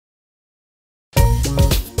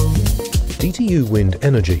DTU Wind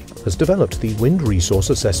Energy has developed the Wind Resource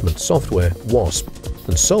Assessment software WASP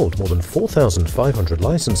and sold more than 4,500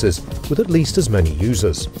 licenses with at least as many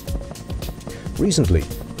users. Recently,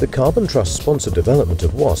 the Carbon Trust sponsored development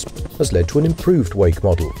of WASP has led to an improved wake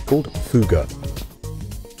model called Fuga.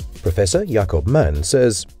 Professor Jakob Mann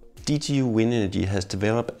says, DTU Wind Energy has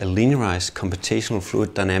developed a linearized computational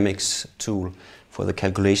fluid dynamics tool for the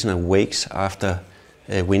calculation of wakes after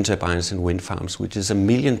wind turbines in wind farms, which is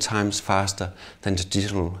 1,000,000 times faster than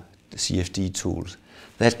traditional CFD tools.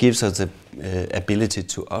 That gives us the ability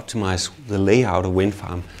to optimize the layout of wind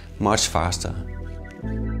farm much faster.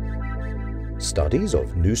 Studies of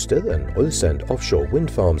Røde and Røde Sand offshore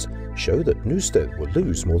wind farms show that Røde will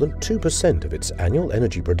lose more than 2% of its annual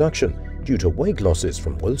energy production due to wake losses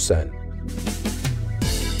from Røde Sand.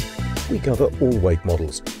 We cover all wake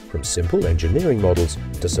models, from simple engineering models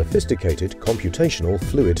to sophisticated computational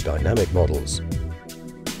fluid dynamic models.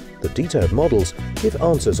 The detailed models give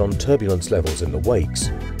answers on turbulence levels in the wakes,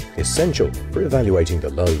 essential for evaluating the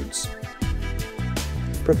loads.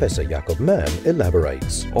 Professor Jakob Mann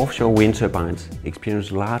elaborates. Offshore wind turbines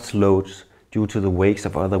experience large loads due to the wakes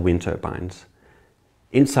of other wind turbines.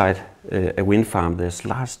 Inside a wind farm, there's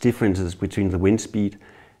large differences between the wind speed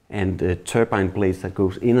and the turbine blades that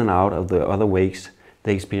goes in and out of the other wakes.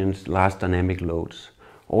 They experience large dynamic loads.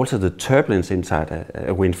 Also, the turbulence inside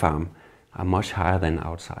a wind farm are much higher than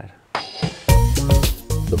outside.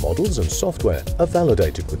 The models and software are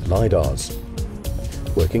validated with LiDARs.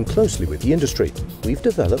 Working closely with the industry, we've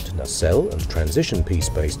developed nacelle and transition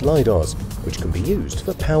piece-based LiDARs, which can be used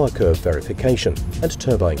for power curve verification and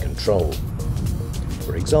turbine control.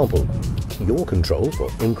 For example, yaw control for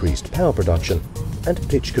increased power production and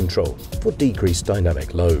pitch control for decreased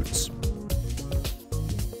dynamic loads.